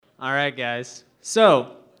All right, guys.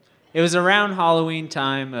 So, it was around Halloween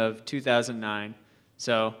time of 2009.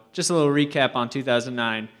 So, just a little recap on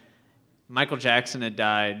 2009. Michael Jackson had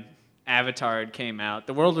died. Avatar had came out.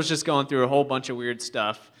 The world was just going through a whole bunch of weird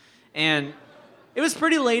stuff. And it was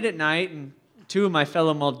pretty late at night, and two of my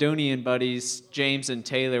fellow Muldonian buddies, James and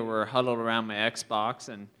Taylor, were huddled around my Xbox,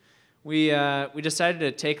 and we decided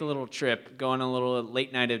to take a little trip, go on a little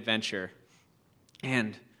late-night adventure.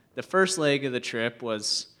 And the first leg of the trip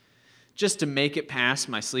was just to make it past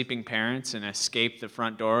my sleeping parents and escape the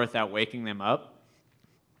front door without waking them up.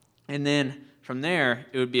 And then from there,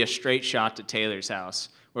 it would be a straight shot to Taylor's house,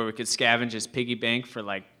 where we could scavenge his piggy bank for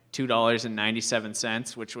like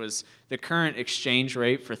 $2.97, which was the current exchange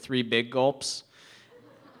rate for 3 big gulps.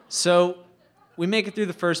 So we make it through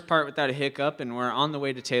the first part without a hiccup, and we're on the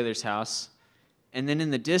way to Taylor's house. And then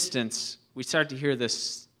in the distance, we start to hear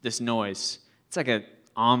this noise. It's like an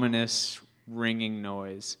ominous ringing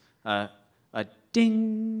noise. A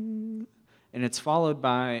ding, and it's followed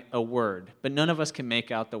by a word, but none of us can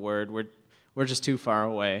make out the word. We're just too far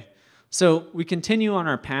away. So we continue on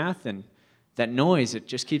our path, and that noise, it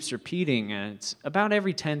just keeps repeating, and it's about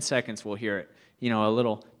every 10 seconds we'll hear it. A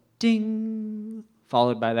little ding,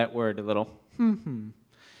 followed by that word, a little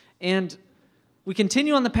And we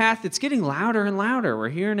continue on the path. It's getting louder and louder. We're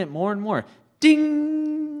hearing it more and more.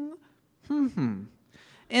 Ding,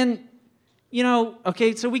 And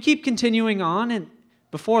okay, so we keep continuing on, and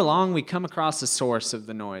before long, we come across the source of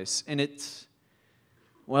the noise. And it's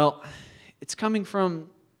coming from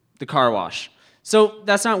the car wash. So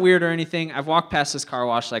that's not weird or anything. I've walked past this car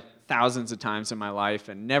wash like thousands of times in my life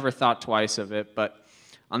and never thought twice of it. But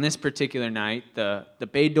on this particular night, the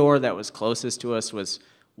bay door that was closest to us was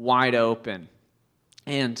wide open.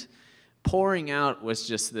 And pouring out was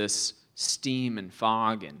just this steam and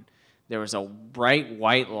fog, and there was a bright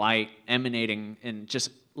white light emanating and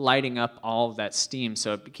just lighting up all of that steam.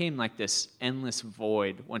 So it became like this endless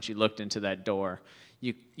void once you looked into that door.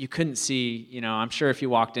 You couldn't see, I'm sure if you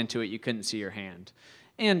walked into it, you couldn't see your hand.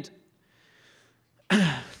 And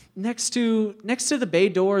next to the bay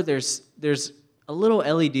door, there's a little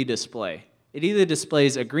LED display. It either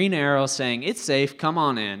displays a green arrow saying, "It's safe, come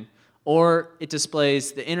on in," or it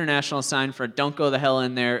displays the international sign for "Don't go the hell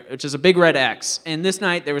in there," which is a big red X. And this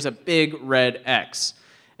night, there was a big red X.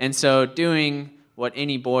 And so doing what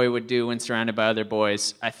any boy would do when surrounded by other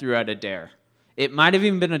boys, I threw out a dare. It might have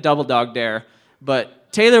even been a double dog dare,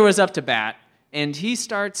 but Taylor was up to bat, and he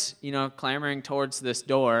starts, clambering towards this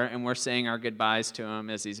door, and we're saying our goodbyes to him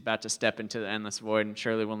as he's about to step into the endless void, and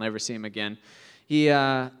surely we'll never see him again.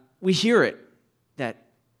 We hear it,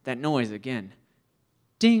 that noise again.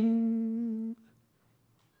 Ding.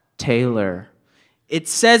 Taylor. It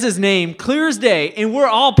says his name clear as day, and we're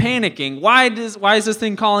all panicking. Why is this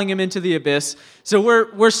thing calling him into the abyss? So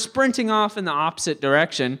we're sprinting off in the opposite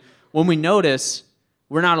direction when we notice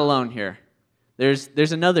we're not alone here.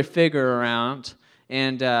 There's another figure around.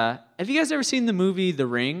 And have you guys ever seen the movie The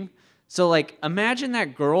Ring? So imagine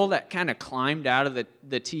that girl that kind of climbed out of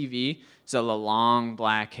the TV. So the long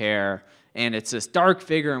black hair, and it's this dark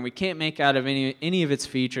figure, and we can't make out of any of its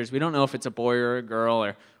features. We don't know if it's a boy or a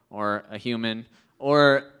girl or a human,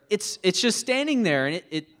 or it's just standing there, and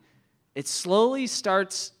it slowly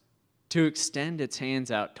starts to extend its hands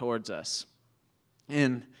out towards us,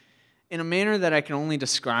 and in a manner that I can only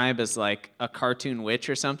describe as like a cartoon witch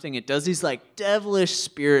or something. It does these devilish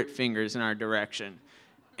spirit fingers in our direction,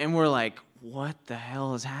 and we're like, what the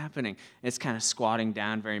hell is happening? It's kind of squatting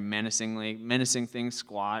down very menacingly. Menacing things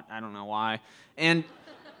squat. I don't know why. And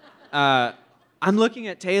I'm looking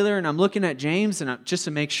at Taylor and I'm looking at James, and just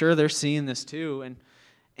to make sure they're seeing this too.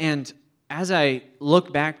 And as I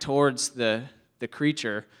look back towards the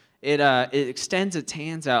creature, it extends its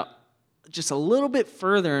hands out just a little bit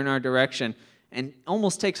further in our direction and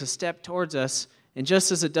almost takes a step towards us. And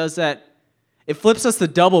just as it does that, it flips us the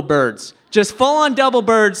double birds. Just full-on double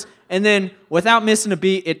birds. And then, without missing a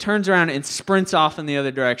beat, it turns around and sprints off in the other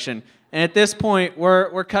direction. And at this point,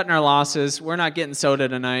 we're cutting our losses. We're not getting soda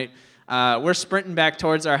tonight. We're sprinting back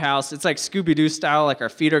towards our house. It's like Scooby-Doo style, like our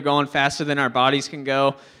feet are going faster than our bodies can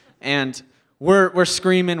go. And we're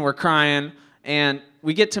screaming, we're crying. And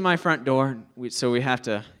we get to my front door, so we have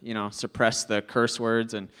to, suppress the curse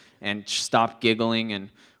words and stop giggling. And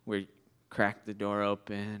we crack the door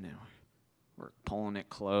open, and we're pulling it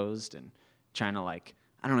closed and trying to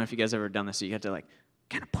I don't know if you guys ever done this. So you have to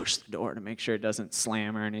kind of push the door to make sure it doesn't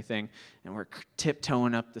slam or anything. And we're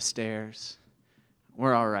tiptoeing up the stairs.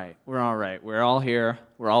 We're all right. We're all right. We're all here.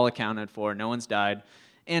 We're all accounted for. No one's died.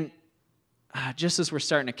 And just as we're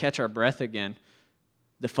starting to catch our breath again,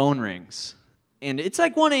 the phone rings. And it's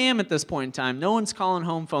like 1 a.m. at this point in time. No one's calling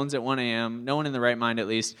home phones at 1 a.m., no one in the right mind at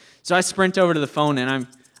least. So I sprint over to the phone, and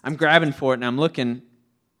I'm grabbing for it, and I'm looking.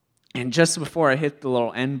 And just before I hit the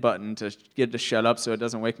little end button to get it to shut up so it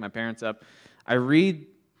doesn't wake my parents up, I read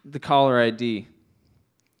the caller ID.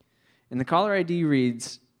 And the caller ID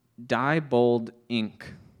reads, Diebold Inc.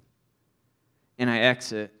 And I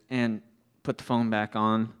exit and put the phone back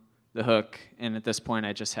on the hook. And at this point,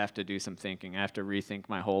 I just have to do some thinking. I have to rethink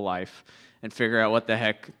my whole life and figure out what the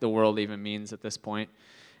heck the world even means at this point.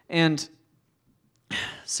 And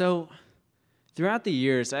so throughout the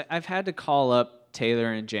years, I've had to call up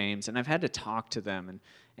Taylor and James, and I've had to talk to them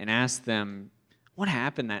and ask them what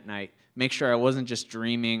happened that night. Make sure I wasn't just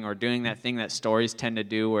dreaming or doing that thing that stories tend to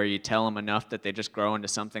do where you tell them enough that they just grow into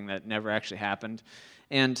something that never actually happened.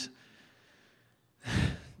 And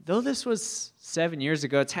though this was 7 years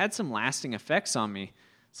ago, it's had some lasting effects on me.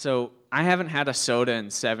 So I haven't had a soda in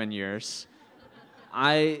 7 years.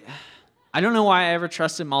 I don't know why I ever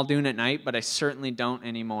trusted Muldoon at night, but I certainly don't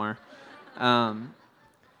anymore. And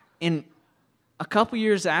a couple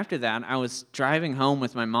years after that, I was driving home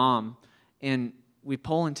with my mom, and we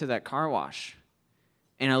pull into that car wash.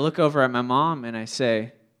 And I look over at my mom, and I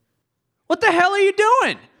say, "What the hell are you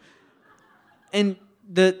doing?" And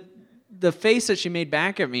the face that she made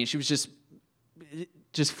back at me, she was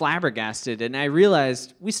just flabbergasted. And I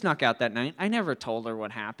realized we snuck out that night. I never told her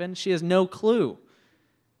what happened. She has no clue.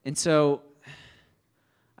 And so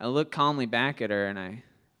I look calmly back at her, and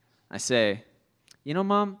I say, "You know,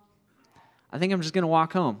 Mom, I think I'm just going to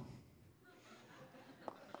walk home."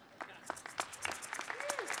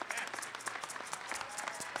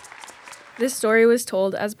 This story was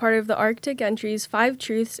told as part of the Arctic Entry's 5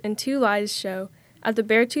 Truths and 2 Lies show at the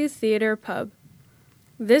Beartooth Theater Pub.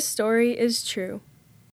 This story is true.